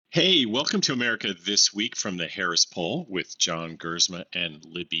Hey, welcome to America This Week from the Harris Poll with John Gersma and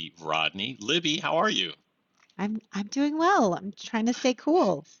Libby Rodney. Libby, how are you? I'm doing well. I'm trying to stay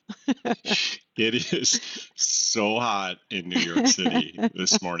cool. It is so hot in New York City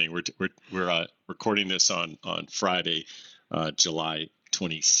this morning. We're recording this on Friday, July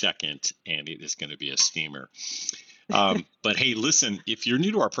 22nd, and it is going to be a steamer. But hey, listen, if you're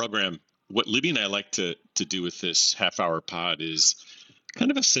new to our program, what Libby and I like to do with this half-hour pod is kind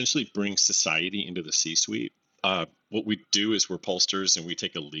of essentially bring society into the C-suite. What we do is we're pollsters and we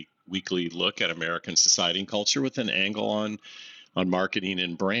take a weekly look at American society and culture with an angle on marketing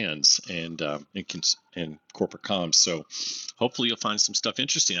and brands and corporate comms. So hopefully you'll find some stuff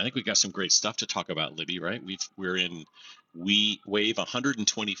interesting. I think we've got some great stuff to talk about, Libby. Right? We're in we wave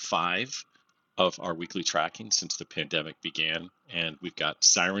 125 of our weekly tracking since the pandemic began, and we've got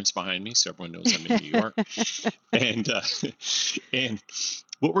sirens behind me, so everyone knows I'm in New York. And and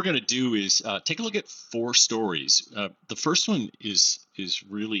what we're going to do is take a look at four stories. The first one is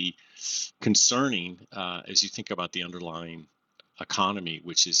really concerning as you think about the underlying economy,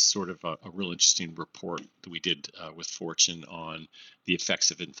 which is sort of a real interesting report that we did with Fortune on the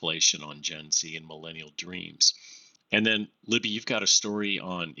effects of inflation on Gen Z and millennial dreams. And then, Libby, you've got a story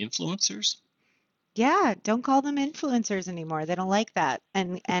on influencers. Yeah, don't call them influencers anymore. They don't like that.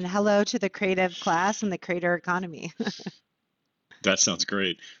 And hello to the creative class and the creator economy. That sounds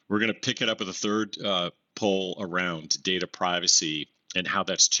great. We're going to pick it up with a third poll around data privacy and how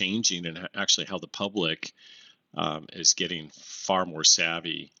that's changing, and actually how the public is getting far more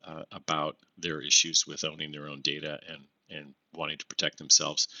savvy about their issues with owning their own data and wanting to protect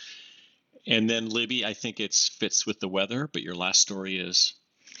themselves. And then, Libby, I think it fits with the weather, but your last story is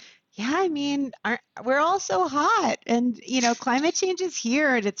Yeah, I mean, we're all so hot, and climate change is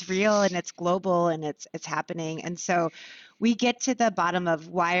here, and it's real, and it's global, and it's happening. And so we get to the bottom of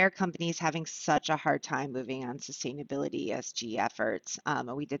why are companies having such a hard time moving on sustainability ESG efforts.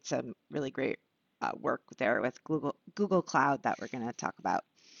 And we did some really great work there with Google Cloud that we're going to talk about.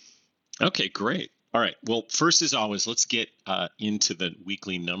 okay, great. All right. Well, first, as always, let's get into the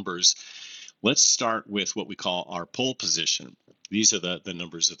weekly numbers. Let's start with what we call our poll position. These are the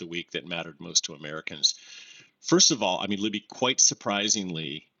numbers of the week that mattered most to Americans. First of all, I mean, Libby, quite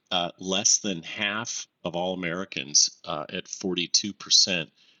surprisingly, less than half of all Americans, at 42%,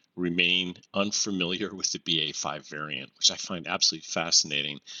 remain unfamiliar with the BA5 variant, which I find absolutely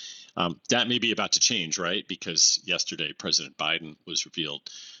fascinating. That may be about to change, right? Because yesterday, President Biden was revealed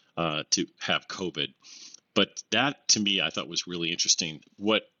to have COVID. But that, to me, I thought was really interesting.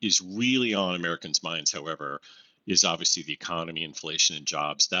 What is really on Americans' minds, however, is obviously the economy, inflation, and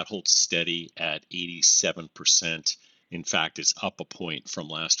jobs. That holds steady at 87%. In fact, it's up a point from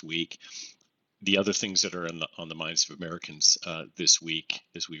last week. The other things that are on the minds of Americans this week,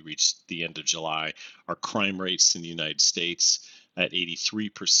 as we reach the end of July, are crime rates in the United States at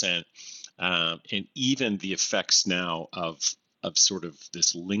 83%, and even the effects now of sort of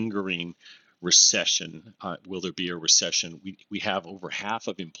this lingering recession. Will there be a recession? We have over half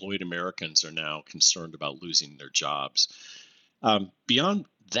of employed Americans are now concerned about losing their jobs. Beyond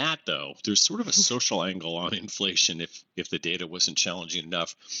that, though, there's sort of a social angle on inflation if the data wasn't challenging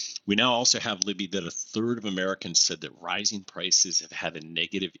enough. We now also have, Libby, that a third of Americans said that rising prices have had a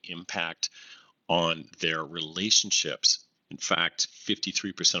negative impact on their relationships. In fact,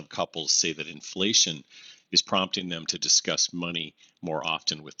 53% of couples say that inflation is prompting them to discuss money more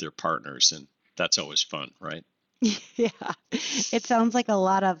often with their partners. And that's always fun, right? Yeah, it sounds like a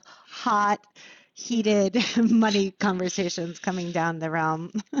lot of hot, heated money conversations coming down the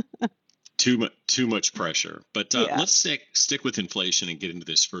realm. Too much pressure. But Yeah. let's stick with inflation and get into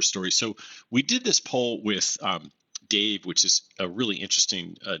this first story. So we did this poll with Dave, which is a really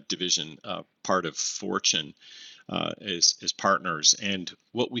interesting division, part of Fortune, as partners. And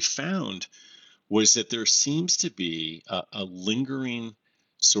what we found was that there seems to be a lingering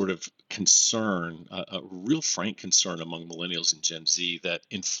sort of concern, a real frank concern among millennials and Gen Z that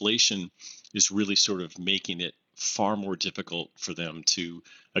inflation is really sort of making it far more difficult for them to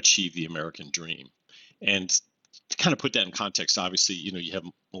achieve the American dream. And to kind of put that in context, obviously, you have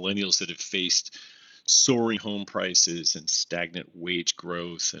millennials that have faced soaring home prices and stagnant wage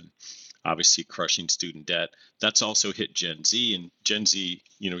growth and obviously crushing student debt. That's also hit Gen Z, and Gen Z,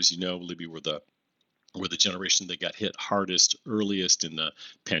 as you know, Libby, were the generation that got hit hardest, earliest in the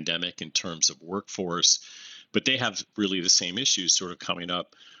pandemic in terms of workforce. But they have really the same issues sort of coming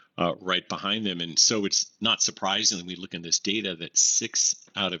up right behind them. And so it's not surprising when we look in this data that 6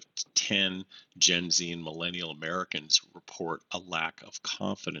 out of 10 Gen Z and millennial Americans report a lack of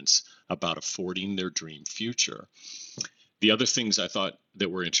confidence about affording their dream future. The other things I thought that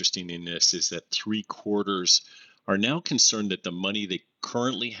were interesting in this is that 3/4 are now concerned that the money they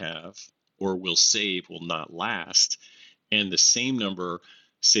currently have or will save will not last. And the same number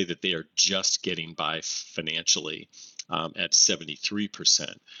say that they are just getting by financially at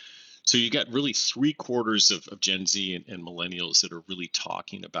 73%. So you got really 3/4 of Gen Z and millennials that are really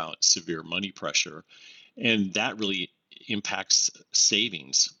talking about severe money pressure. And that really impacts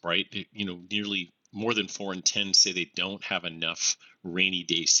savings, right? Nearly more than 4 in 10 say they don't have enough rainy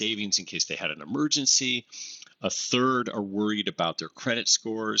day savings in case they had an emergency. A third are worried about their credit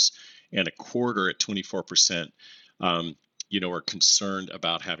scores, and a quarter at 24%, are concerned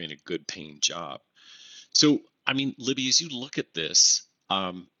about having a good paying job. So, I mean, Libby, as you look at this,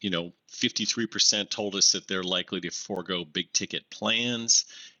 53% told us that they're likely to forego big ticket plans.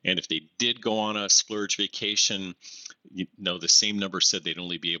 And if they did go on a splurge vacation, the same number said they'd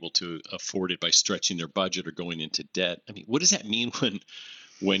only be able to afford it by stretching their budget or going into debt. I mean, what does that mean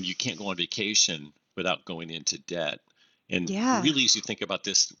when you can't go on vacation without going into debt? And Yeah. really, as you think about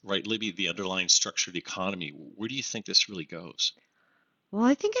this, right, Libby, the underlying structured economy, where do you think this really goes? Well,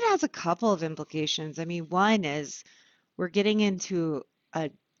 I think it has a couple of implications. I mean, one is we're getting into a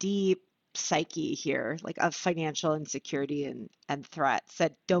deep psyche here, like of financial insecurity and threats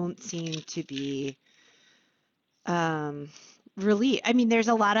that don't seem to be um, really, I mean, there's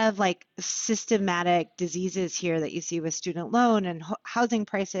a lot of like systematic diseases here that you see with student loan and housing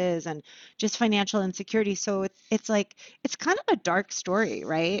prices and just financial insecurity. So it's like, it's kind of a dark story,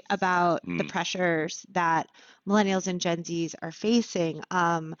 right? About the Mm, pressures that millennials and Gen Zs are facing.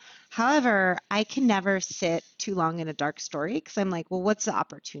 However, I can never sit too long in a dark story because I'm like, well, what's the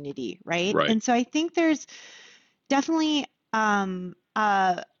opportunity, right? right. And so I think there's definitely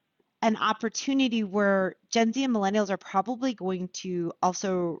an opportunity where Gen Z and millennials are probably going to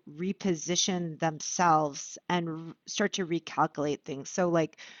also reposition themselves and start to recalculate things. So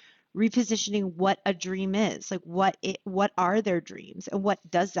like repositioning what a dream is, like what are their dreams and what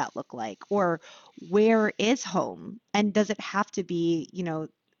does that look like? Or where is home? And does it have to be,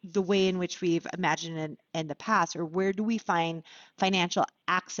 the way in which we've imagined it in the past, or where do we find financial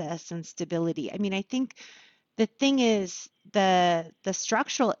access and stability? I mean, I think the thing is the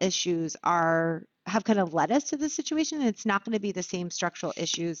structural issues are have kind of led us to this situation, and it's not going to be the same structural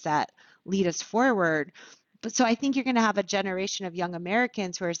issues that lead us forward. But so I think you're going to have a generation of young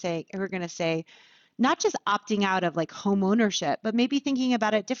Americans who are going to say not just opting out of like home ownership, but maybe thinking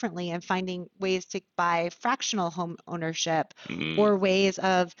about it differently and finding ways to buy fractional home ownership Mm, or ways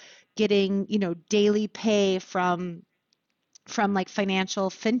of getting, daily pay from like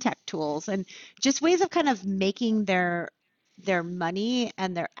financial fintech tools and just ways of kind of making their money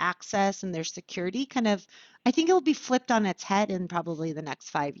and their access and their security kind of, I think it will be flipped on its head in probably the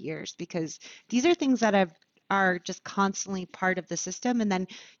next 5 years because these are things that are just constantly part of the system, and then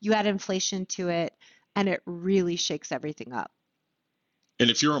you add inflation to it and it really shakes everything up. And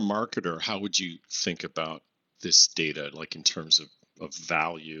if you're a marketer, how would you think about this data, like in terms of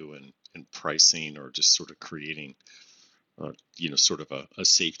value and pricing, or just sort of creating, sort of a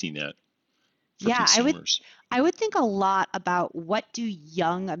safety net for Yeah, consumers? I would think a lot about what do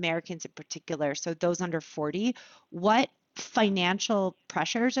young Americans in particular, so those under 40, what financial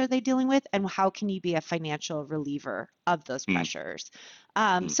pressures are they dealing with, and how can you be a financial reliever of those Mm, pressures?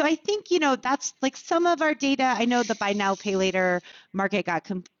 mm, So I think, that's like some of our data. I know the buy now, pay later market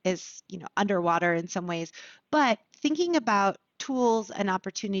is, underwater in some ways, but thinking about tools and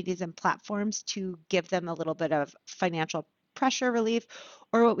opportunities and platforms to give them a little bit of financial pressure relief,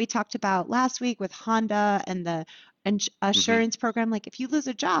 or what we talked about last week with Honda and the hmm assurance program. Like if you lose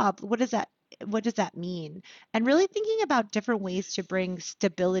a job, what does that mean? And really thinking about different ways to bring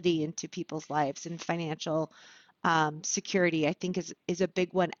stability into people's lives and financial security, I think is a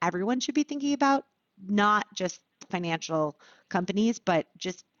big one everyone should be thinking about, not just financial companies, but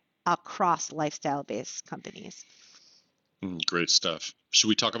just across lifestyle-based companies. Great stuff. Should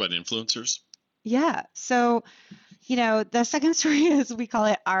we talk about influencers? Yeah. So the second story is we call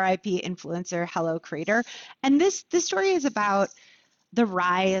it RIP influencer, hello creator. And this story is about the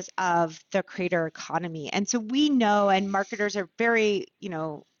rise of the creator economy. And so we know, and marketers are very,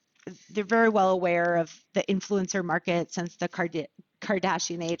 they're very well aware of the influencer market since the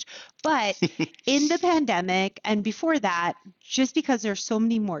Kardashian age. But in the pandemic and before that, just because there's so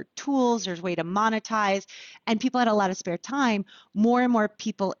many more tools, there's a way to monetize, and people had a lot of spare time, more and more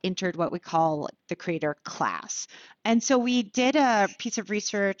people entered what we call the creator class. And so we did a piece of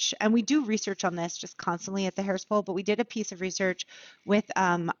research, and we do research on this just constantly at the Harris Poll, but we did a piece of research with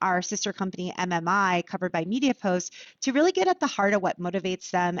our sister company, MMI, covered by Media Post, to really get at the heart of what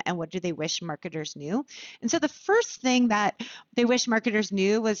motivates them and what do they wish marketers knew. And so the first thing that they wish marketers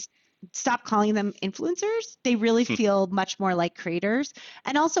knew was stop calling them influencers. They really feel much more like creators.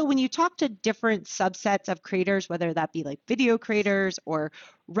 And also, when you talk to different subsets of creators, whether that be like video creators or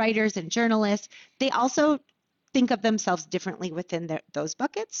writers and journalists, they also think of themselves differently within those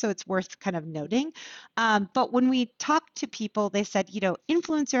buckets. So it's worth kind of noting. But when we talk to people, they said,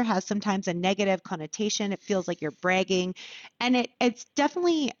 influencer has sometimes a negative connotation. It feels like you're bragging. And it's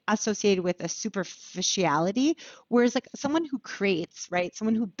definitely associated with a superficiality. Whereas like someone who creates, right?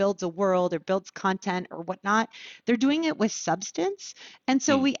 Someone who builds a world or builds content or whatnot, they're doing it with substance. And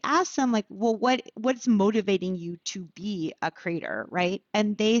so we asked them like, well, what's motivating you to be a creator, right?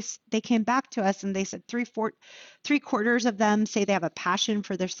 And they came back to us and they said three-quarters of them say they have a passion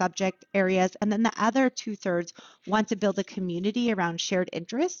for their subject areas, and then the other two-thirds want to build a community around shared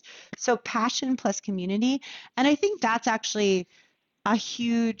interests. So passion plus community. And I think that's actually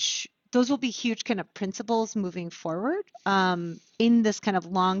those will be huge kind of principles moving forward in this kind of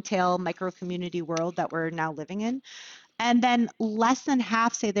long tail micro community world that we're now living in. And then less than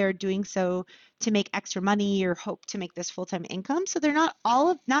half say they're doing so to make extra money or hope to make this full-time income. So they're not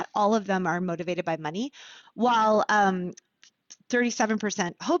all of them are motivated by money, while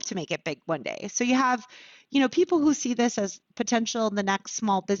 37% hope to make it big one day. So you have, people who see this as potential the next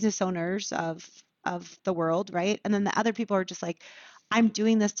small business owners of the world, right? And then the other people are just like, I'm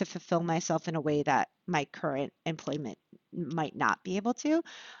doing this to fulfill myself in a way that my current employment might not be able to.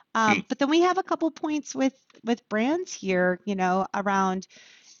 But then we have a couple points with brands here, around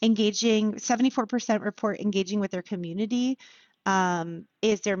engaging. 74% report engaging with their community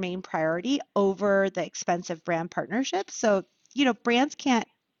is their main priority over the expensive brand partnerships. So, brands can't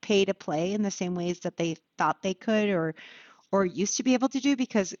pay to play in the same ways that they thought they could or used to be able to do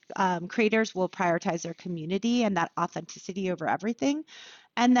because creators will prioritize their community and that authenticity over everything.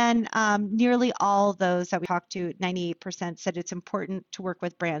 And then nearly all those that we talked to, 98% said it's important to work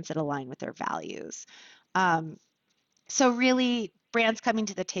with brands that align with their values. So really, brands coming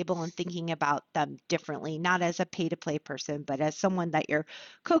to the table and thinking about them differently, not as a pay-to-play person, but as someone that you're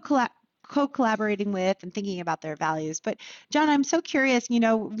co-collaborating with and thinking about their values. But John, I'm so curious,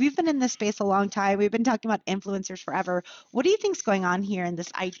 we've been in this space a long time. We've been talking about influencers forever. What do you think's going on here in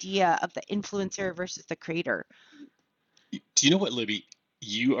this idea of the influencer versus the creator? Do you know what, Libby?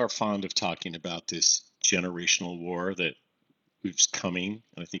 You are fond of talking about this generational war that is coming,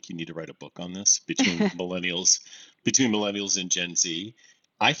 and I think you need to write a book on this between millennials and Gen Z.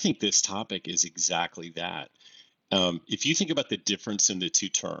 I think this topic is exactly that. If you think about the difference in the two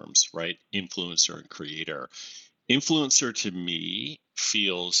terms, right, influencer and creator, influencer to me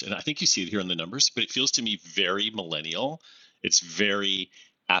feels, and I think you see it here in the numbers, but it feels to me very millennial. It's very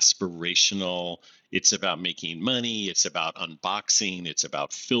aspirational. It's about making money. It's about unboxing. It's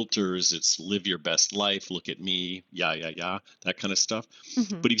about filters. It's live your best life. Look at me. Yeah, yeah, yeah. That kind of stuff.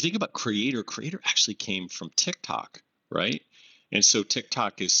 Mm-hmm. But if you think about creator actually came from TikTok, right? And so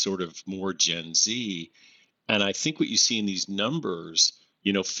TikTok is sort of more Gen Z. And I think what you see in these numbers,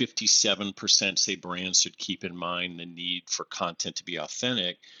 57% say brands should keep in mind the need for content to be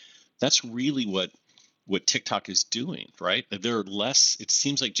authentic. That's really what TikTok is doing, right? They're less, it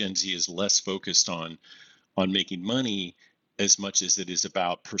seems like Gen Z is less focused on making money as much as it is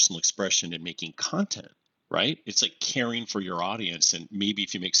about personal expression and making content, right? It's like caring for your audience. And maybe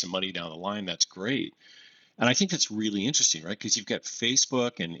if you make some money down the line, that's great. And I think that's really interesting, right? Because you've got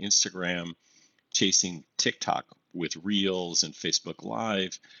Facebook and Instagram chasing TikTok with Reels and Facebook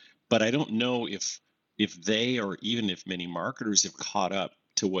Live, but I don't know if they or even if many marketers have caught up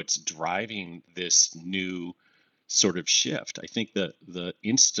to what's driving this new sort of shift. I think that the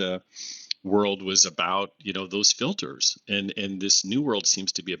Insta world was about those filters, and this new world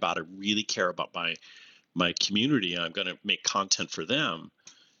seems to be about I really care about my community and I'm going to make content for them.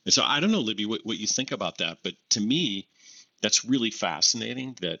 And so I don't know, Libby, what you think about that, but to me, that's really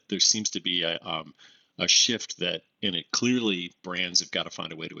fascinating that there seems to be a shift that in it clearly brands have got to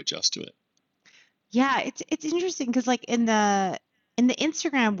find a way to adjust to it. Yeah, it's interesting because like in the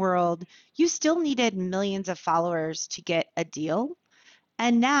Instagram world, you still needed millions of followers to get a deal.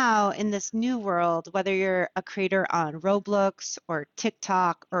 And now in this new world, whether you're a creator on Roblox or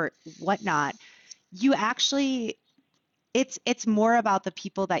TikTok or whatnot, you actually it's more about the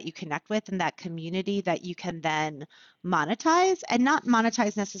people that you connect with and that community that you can then monetize, and not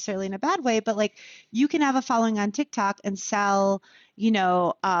monetize necessarily in a bad way, but like you can have a following on TikTok and sell,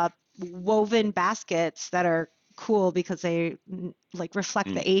 woven baskets that are cool because they like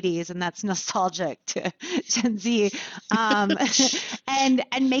reflect the Mm. 80s, and that's nostalgic to Gen Z, um, and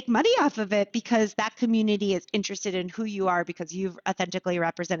make money off of it because that community is interested in who you are because you've authentically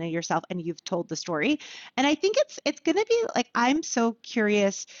represented yourself and you've told the story. And I think it's going to be like, I'm so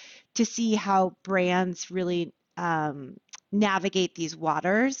curious to see how brands really navigate these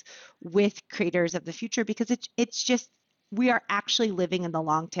waters with creators of the future, because it's just, we are actually living in the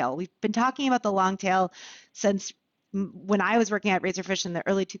long tail. We've been talking about the long tail since when I was working at Razorfish in the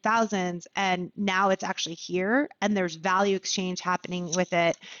early 2000s, and now it's actually here and there's value exchange happening with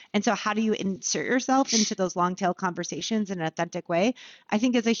it. And so how do you insert yourself into those long tail conversations in an authentic way? I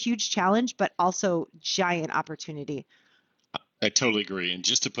think is a huge challenge, but also giant opportunity. I totally agree. And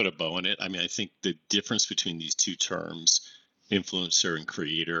just to put a bow on it, I mean, I think the difference between these two terms, influencer and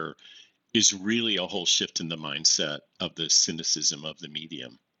creator, is really a whole shift in the mindset of the cynicism of the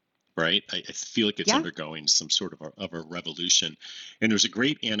medium, right? I feel like it's Yeah. undergoing some sort of a revolution. And there's a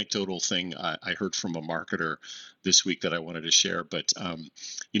great anecdotal thing I heard from a marketer this week that I wanted to share. But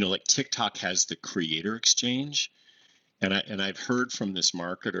like TikTok has the creator exchange, and I've heard from this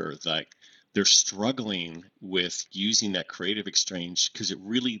marketer that they're struggling with using that creative exchange because it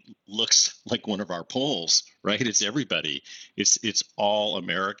really looks like one of our polls, right? It's everybody. It's all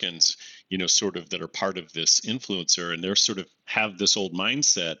Americans, sort of that are part of this influencer, and they're sort of have this old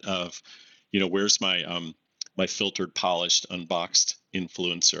mindset of, where's my filtered, polished, unboxed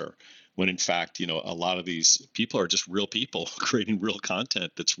influencer? When in fact, a lot of these people are just real people creating real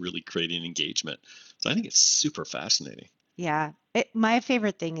content that's really creating engagement. So I think it's super fascinating. Yeah. My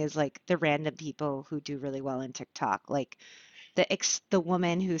favorite thing is like the random people who do really well in TikTok, like the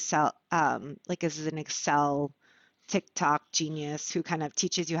woman who like is an Excel TikTok genius who kind of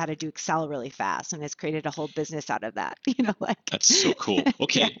teaches you how to do Excel really fast and has created a whole business out of that, like That's so cool.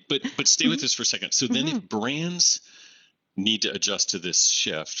 yeah. Okay, but stay with Hmm. us for a second. So then, Hmm. if brands need to adjust to this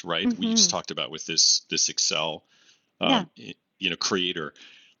shift, right? We just Hmm. talked about with this Excel, Yeah. um, creator.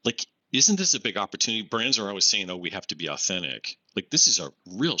 Like, isn't this a big opportunity? Brands are always saying, "Oh, we have to be authentic." Like, this is a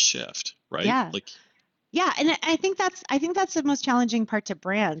real shift, right? Yeah. Like, Yeah, and I think that's the most challenging part to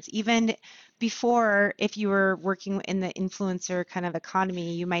brands. Even before, if you were working in the influencer kind of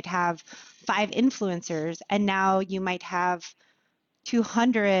economy, you might have five influencers, and now you might have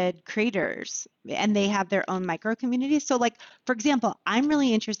 200 creators, and they have their own micro communities. So like, for example, I'm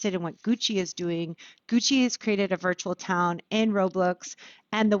really interested in what Gucci is doing. Gucci has created a virtual town in Roblox,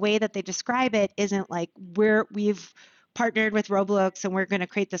 and the way that they describe it isn't like we've partnered with Roblox and we're going to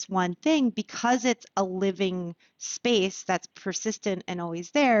create this one thing. Because it's a living space that's persistent and always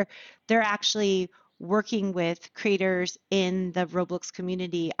there, they're actually working with creators in the Roblox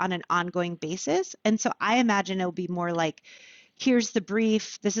community on an ongoing basis. And so I imagine it'll be more like, here's the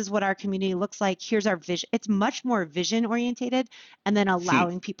brief, this is what our community looks like, here's our vision. It's much more vision orientated, and then hmm,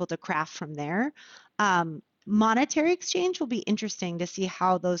 allowing people to craft from there. Monetary exchange will be interesting to see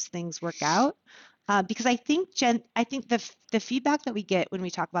how those things work out. Because I think the feedback that we get when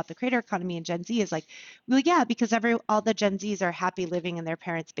we talk about the creator economy and Gen Z is like, well, yeah, because all the Gen Zs are happy living in their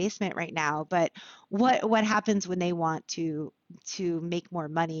parents' basement right now, but what happens when they want to make more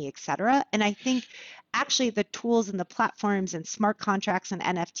money, et cetera? And I think actually the tools and the platforms and smart contracts and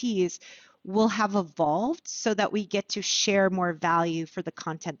NFTs will have evolved so that we get to share more value for the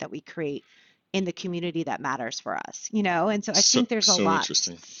content that we create in the community that matters for us, And so I so think there's a so lot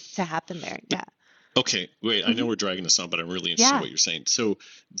interesting. to happen there. But Yeah. okay, wait, I know Hmm. we're dragging this on, but I'm really interested in Yeah. what you're saying. So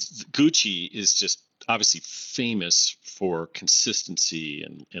Gucci is just obviously famous for consistency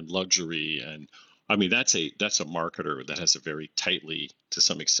and luxury, and I mean that's a marketer that has a very tightly, to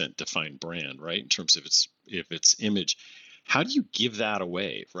some extent, defined brand, right? In terms of its image. How do you give that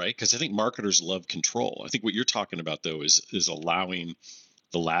away, right? Because I think marketers love control. I think what you're talking about though is allowing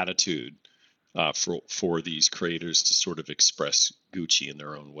the latitude for these creators to sort of express Gucci in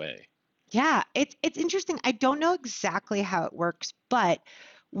their own way. Yeah, it's interesting. I don't know exactly how it works, but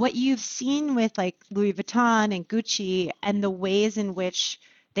what you've seen with like Louis Vuitton and Gucci and the ways in which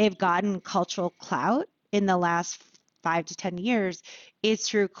they've gotten cultural clout in the last 5 to 10 years is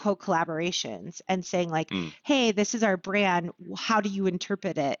through co-collaborations and saying like, Mm, hey, this is our brand. How do you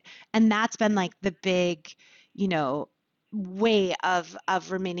interpret it? And that's been like the big, you know, way of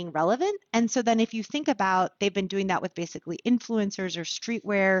remaining relevant. And so then if you think about, they've been doing that with basically influencers or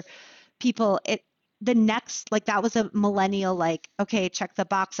streetwear people. The next, like, that was a millennial, like, okay, check the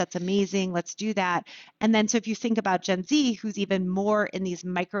box, that's amazing, let's do that. And then so if you think about Gen Z, who's even more in these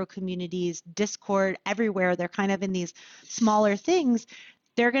micro communities, Discord, everywhere, they're kind of in these smaller things,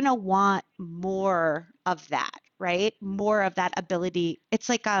 they're going to want more of that, right? More of that ability. It's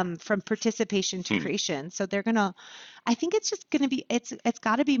like from participation to Hmm. creation. So they're gonna, I think it's just gonna be, it's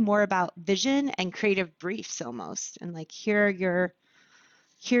got to be more about vision and creative briefs almost, and like here's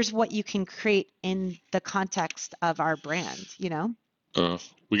what you can create in the context of our brand, you know? Uh,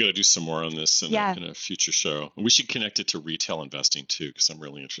 we got to do some more on this Yeah. in a future show. We should connect it to retail investing too, because I'm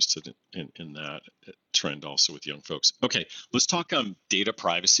really interested in that trend also with young folks. Okay, let's talk data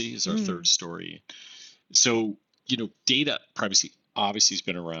privacy is our third Mm. story. So, data privacy obviously has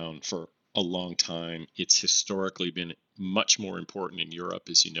been around for a long time. It's historically been much more important in Europe,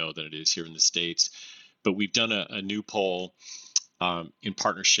 as you know, than it is here in the States. But we've done a new poll in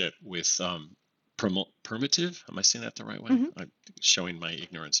partnership with Permitive. Am I saying that the right way? Hmm. I'm showing my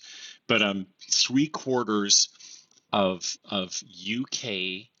ignorance. But 3/4 of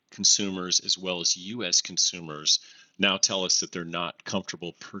UK consumers as well as US consumers now tell us that they're not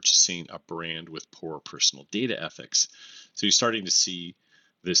comfortable purchasing a brand with poor personal data ethics. So you're starting to see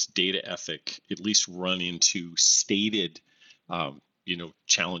this data ethic at least run into stated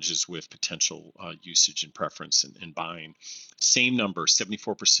challenges with potential usage and preference and buying. Same number,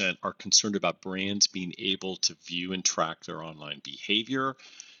 74% are concerned about brands being able to view and track their online behavior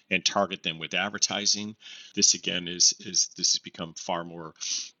and target them with advertising. This again is this has become far more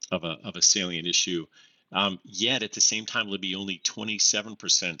of a salient issue. Yet at the same time, Libby, only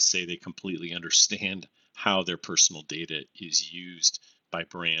 27% say they completely understand how their personal data is used by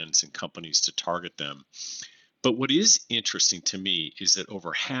brands and companies to target them. But what is interesting to me is that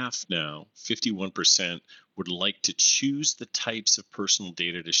over half now, 51%, would like to choose the types of personal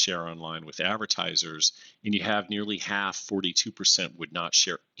data to share online with advertisers. And you have nearly half, 42%, would not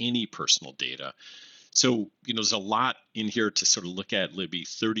share any personal data. So, there's a lot in here to sort of look at, Libby.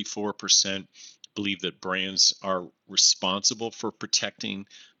 34% believe that brands are responsible for protecting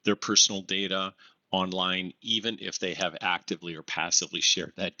their personal data online, even if they have actively or passively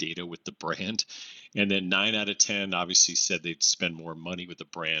shared that data with the brand. And then 9 out of 10 obviously said they'd spend more money with the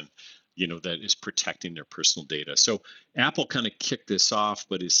brand, that is protecting their personal data. So Apple kind of kicked this off,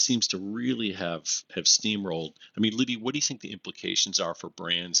 but it seems to really have steamrolled. I mean, Libby, what do you think the implications are for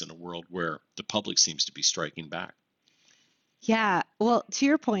brands in a world where the public seems to be striking back? Yeah, well, to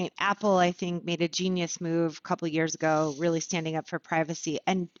your point, Apple, I think, made a genius move a couple of years ago, really standing up for privacy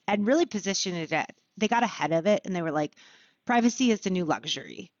and really positioned it at, they got ahead of it and they were like, privacy is the new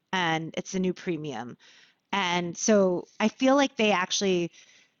luxury and it's the new premium. And so I feel like they actually,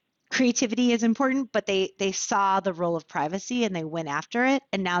 creativity is important, but they saw the role of privacy and they went after it.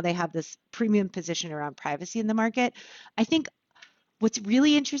 And now they have this premium position around privacy in the market. I think what's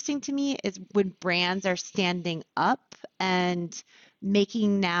really interesting to me is when brands are standing up and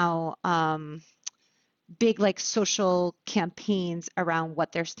making now big like social campaigns around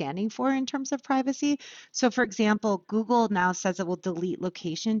what they're standing for in terms of privacy. So for example, Google now says it will delete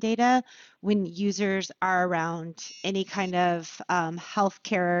location data when users are around any kind of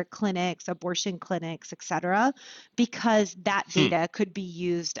healthcare clinics, abortion clinics, et cetera, because that Hmm. data could be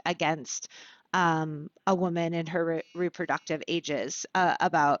used against a woman in her reproductive ages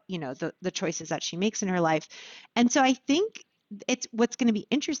about the choices that she makes in her life. And so I think it's what's going to be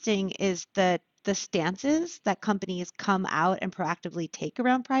interesting is the stances that companies come out and proactively take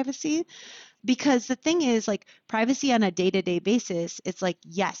around privacy. Because the thing is, like, privacy on a day-to-day basis, it's like,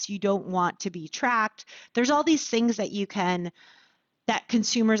 yes, you don't want to be tracked. There's all these things that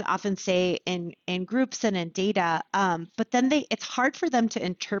consumers often say in groups and in data, but then it's hard for them to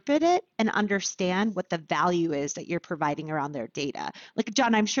interpret it and understand what the value is that you're providing around their data. Like,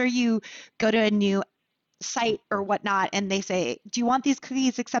 John, I'm sure you go to a new site or whatnot and they say, do you want these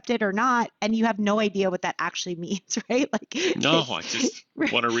cookies accepted or not, and you have no idea what that actually means, right? Like No, I just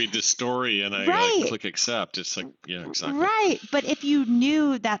want to read the story and I right. click accept. It's like, yeah, exactly. Right. But if you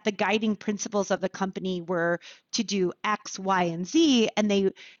knew that the guiding principles of the company were to do X, Y, and Z,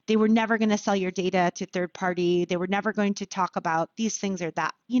 and they were never going to sell your data to third party, they were never going to talk about these things or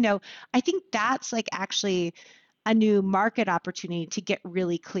that, I think that's like actually a new market opportunity to get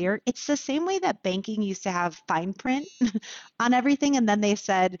really clear. It's the same way that banking used to have fine print on everything, and then they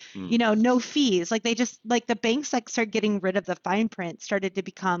said, Hmm. no fees. Like they just like the banks like started getting rid of the fine print, started to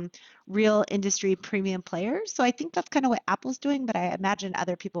become real industry premium players. So I think that's kind of what Apple's doing, but I imagine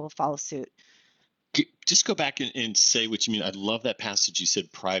other people will follow suit. Just go back and say what you mean. I love that passage. You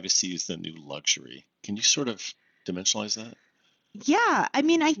said privacy is the new luxury. Can you sort of dimensionalize that? Yeah, I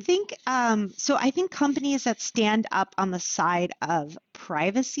mean, I think so. I think companies that stand up on the side of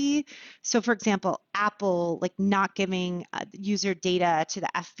privacy. So, for example, Apple, like not giving user data to the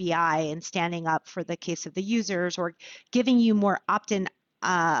FBI and standing up for the case of the users, or giving you more opt-in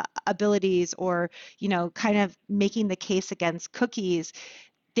abilities, or kind of making the case against cookies,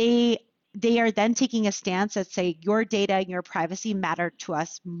 they are then taking a stance that say your data and your privacy matter to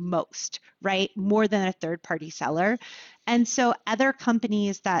us most, right? More than a third party seller. And so other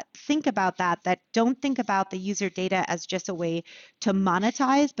companies that think about that don't think about the user data as just a way to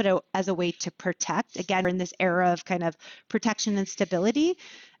monetize, but as a way to protect. Again, we're in this era of kind of protection and stability.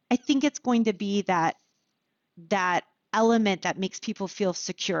 I think it's going to be that element that makes people feel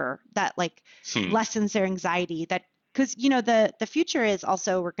secure, that like lessens their anxiety, that because the future is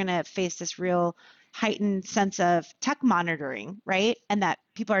also we're going to face this real heightened sense of tech monitoring, right? And that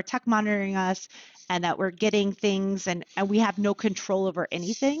people are tech monitoring us, and that we're getting things, and we have no control over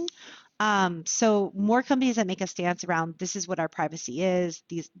anything. So more companies that make a stance around this is what our privacy is,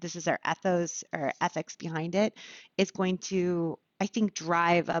 this is our ethos or ethics behind it, is going to, I think,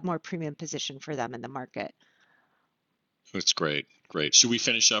 drive a more premium position for them in the market. That's great. Great. Should we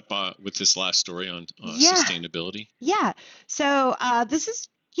finish up with this last story on Yeah. sustainability? Yeah. So this is,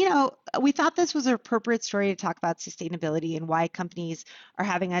 we thought this was an appropriate story to talk about sustainability and why companies are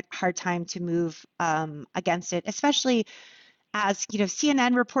having a hard time to move against it, especially as,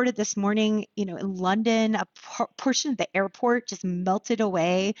 CNN reported this morning, in London, a portion of the airport just melted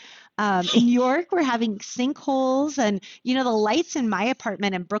away. In New York, we're having sinkholes, and, the lights in my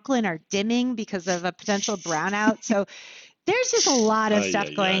apartment in Brooklyn are dimming because of a potential brownout. So there's just a lot of stuff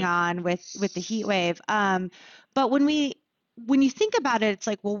going on with the heat wave. But when you think about it, it's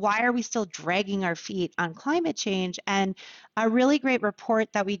like, well, why are we still dragging our feet on climate change? And a really great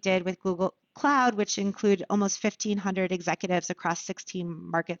report that we did with Google Cloud, which included almost 1,500 executives across 16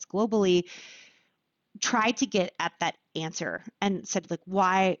 markets globally, tried to get at that answer and said, like,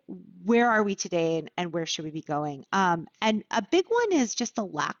 where are we today, and where should we be going? And a big one is just the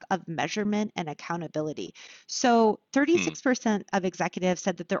lack of measurement and accountability. So 36% of executives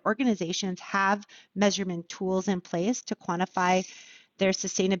said that their organizations have measurement tools in place to quantify their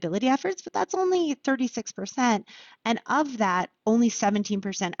sustainability efforts, but that's only 36%. And of that, only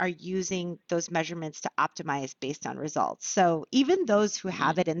 17% are using those measurements to optimize based on results. So even those who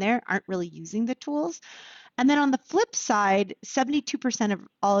have it in there aren't really using the tools. And then on the flip side, 72% of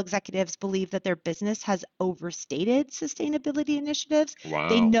all executives believe that their business has overstated sustainability initiatives. Wow.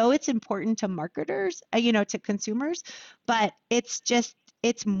 They know it's important to marketers, to consumers, but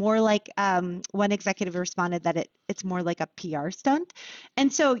it's more like one executive responded that it's more like a PR stunt.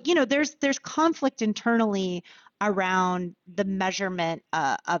 And so, there's conflict internally around the measurement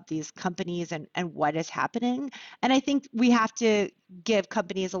of these companies and what is happening. And I think we have to give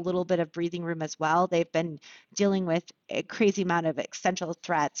companies a little bit of breathing room as well. They've been dealing with a crazy amount of existential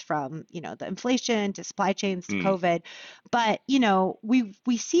threats from, the inflation to supply chains to COVID. But,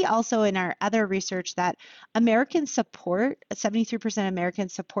 we see also in our other research that Americans support, 73% of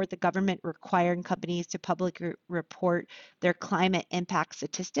Americans support the government requiring companies to publicly report their climate impact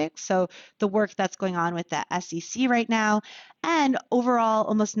statistics. So the work that's going on with the SEC right now. And overall,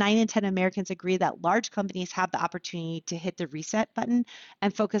 almost 9 in 10 Americans agree that large companies have the opportunity to hit the reset button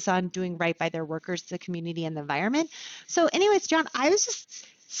and focus on doing right by their workers, the community, and the environment. So anyways, John, I was just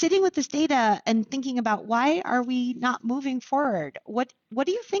sitting with this data and thinking about why are we not moving forward? What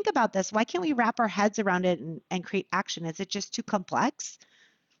do you think about this? Why can't we wrap our heads around it and create action? Is it just too complex?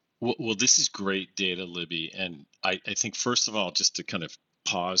 Well, this is great data, Libby. And I think, first of all, just to kind of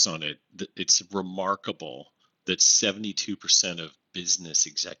pause on it, it's remarkable that 72% of business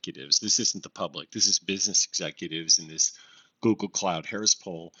executives, this isn't the public, this is business executives in this Google Cloud Harris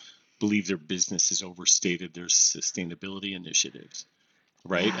poll, believe their business has overstated their sustainability initiatives,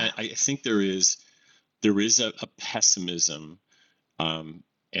 right? Yeah. I think there is a pessimism, and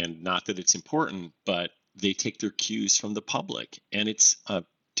not that it's important, but they take their cues from the public. And it's,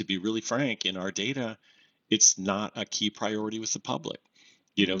 to be really frank, in our data, it's not a key priority with the public.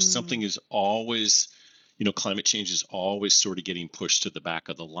 Something is always, climate change is always sort of getting pushed to the back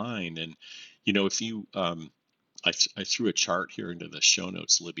of the line. And, if you, I threw a chart here into the show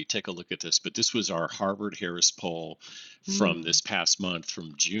notes, Libby, take a look at this, but this was our Harvard Harris poll from this past month,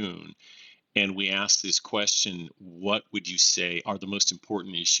 from June. And we asked this question: what would you say are the most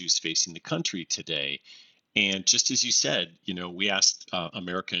important issues facing the country today? And just as you said, we asked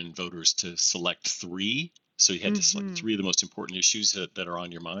American voters to select three. So you had to select three of the most important issues that are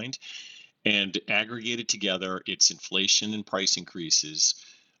on your mind. And aggregated together, it's inflation and price increases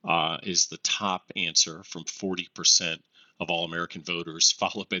is the top answer from 40% of all American voters,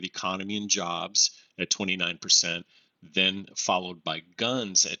 followed by the economy and jobs at 29%, then followed by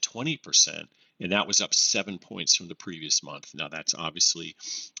guns at 20%, and that was up 7 points from the previous month. Now that's obviously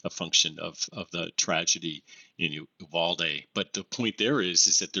a function of the tragedy in Uvalde, but the point there is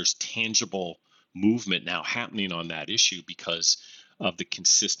that there's tangible movement now happening on that issue because of the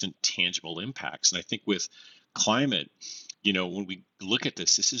consistent tangible impacts. And I think with climate, when we look at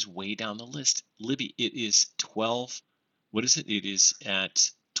this is way down the list. Libby, it is 12. What is it? It is at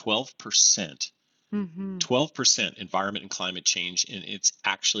 12%. Mm-hmm. 12% environment and climate change, and it's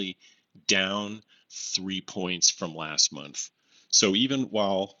actually down 3 points from last month. So even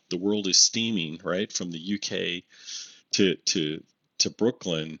while the world is steaming, right, from the UK to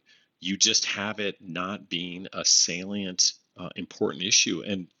Brooklyn, you just have it not being a salient, important issue.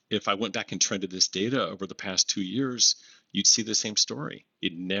 And if I went back and trended this data over the past 2 years, you'd see the same story.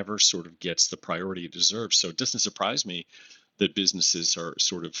 It never sort of gets the priority it deserves. So it doesn't surprise me that businesses are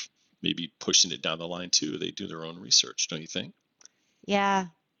sort of maybe pushing it down the line too. They do their own research, don't you think? Yeah,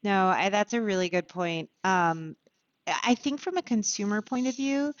 no, that's a really good point. I think from a consumer point of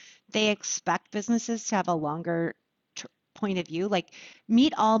view, they expect businesses to have a longer point of view, like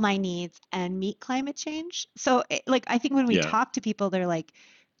meet all my needs and meet climate change. So, like, I think when we Yeah. talk to people, they're like,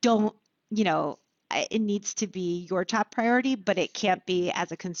 don't, it needs to be your top priority, but it can't be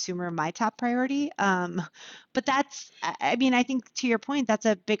as a consumer my top priority. But that's, I mean, I think to your point, it's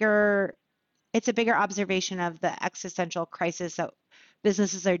a bigger observation of the existential crisis that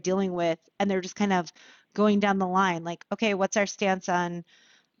businesses are dealing with, and they're just kind of going down the line like, okay, what's our stance on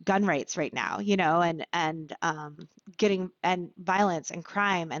gun rights right now, and getting and violence and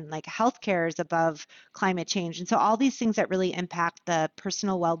crime, and like healthcare is above climate change. And so all these things that really impact the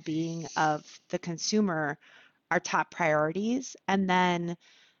personal well-being of the consumer are top priorities. And then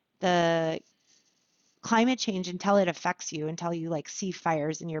the climate change, until it affects you, until you like see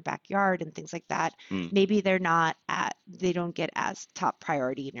fires in your backyard and things like that, Mm. maybe they don't get as top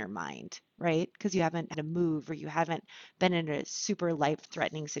priority in your mind, right? Because you haven't had to move, or you haven't been in a super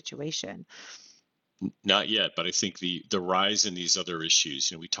life-threatening situation. Not yet, but I think the rise in these other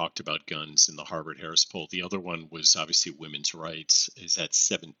issues, we talked about guns in the Harvard Harris poll. The other one was obviously women's rights is at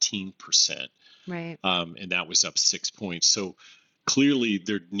 17%. Right. And that was up 6 points. So clearly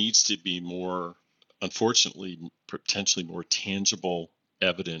there needs to be more, unfortunately, potentially more tangible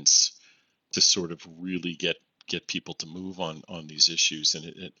evidence to sort of really get people to move on these issues.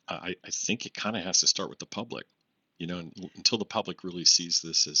 And I think it kind of has to start with the public, until the public really sees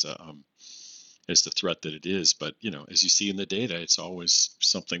this as the threat that it is. But as you see in the data, it's always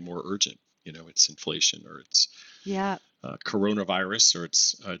something more urgent. It's inflation, or it's Yeah. coronavirus, or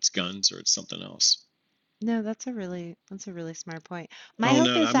it's guns, or it's something else. No, that's a really smart point. My Oh hope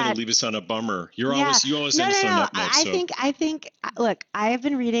no, is I'm going to that, leave us on a bummer. yeah, You always no, end no, us on an no. up note. So I think, look, I've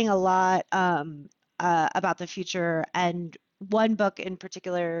been reading a lot about the future, and one book in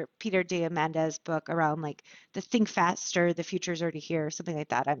particular, Peter Diamandis' book around like the think faster, the future's already here, something like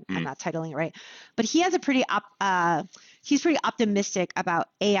that. I'm mm, not titling it right, but he's pretty optimistic about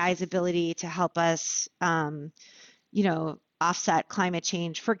AI's ability to help us, offset climate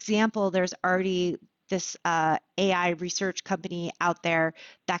change. For example, there's already this AI research company out there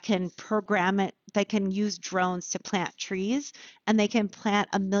that can program it, that can use drones to plant trees, and they can plant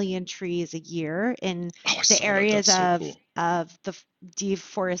 1 million trees a year in oh, I the saw that. areas That's so cool. of the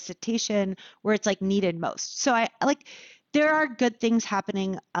deforestation where it's like needed most. So I like there are good things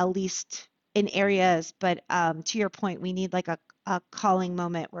happening, at least in areas, but to your point, we need like a calling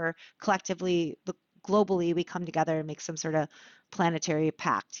moment where collectively, globally, we come together and make some sort of planetary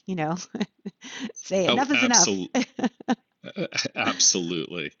pact, say Oh, enough is enough. absolutely.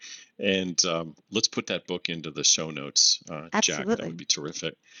 Absolutely. And let's put that book into the show notes, Jack. That would Absolutely. be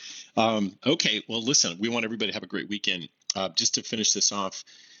terrific. Okay. Well, listen, we want everybody to have a great weekend. Just to finish this off,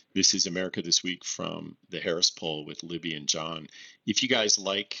 this is America This Week from the Harris Poll with Libby and John. If you guys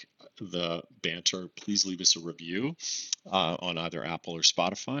like the banter, please leave us a review on either Apple or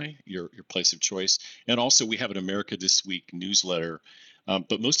Spotify, your place of choice. And also, we have an America This Week newsletter.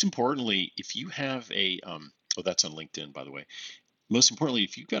 But most importantly, if you have oh, that's on LinkedIn, by the way. Most importantly,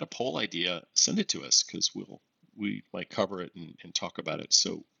 if you've got a poll idea, send it to us, because we might cover it and talk about it.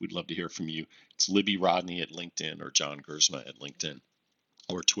 So we'd love to hear from you. It's Libby Rodney at LinkedIn, or John Gersma at LinkedIn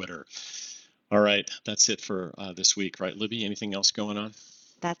or Twitter. All right, that's it for this week, right, Libby? Anything else going on?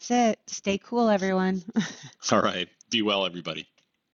 That's it. Stay cool, everyone. All right, be well, everybody.